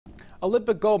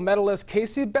Olympic gold medalist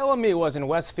Kacey Bellamy was in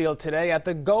Westfield today at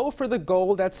the Go for the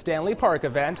Gold at Stanley Park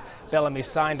event. Bellamy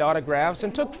signed autographs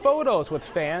and took photos with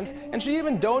fans, and she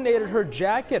even donated her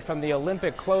jacket from the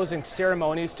Olympic closing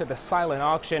ceremonies to the silent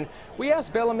auction. We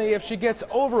asked Bellamy if she gets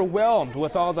overwhelmed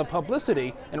with all the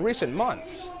publicity in recent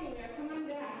months.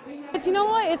 You know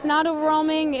what, it's not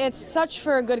overwhelming. It's such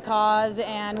for a good cause,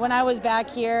 and when I was back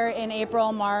here in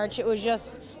April, March, it was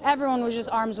just, everyone was just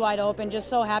arms wide open, just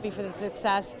so happy for the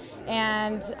success,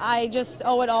 and I just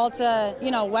owe it all to,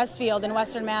 Westfield and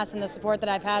Western Mass and the support that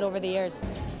I've had over the years.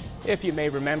 If you may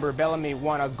remember, Bellamy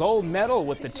won a gold medal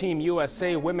with the Team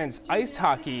USA women's ice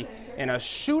hockey in a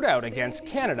shootout against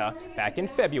Canada back in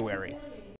February.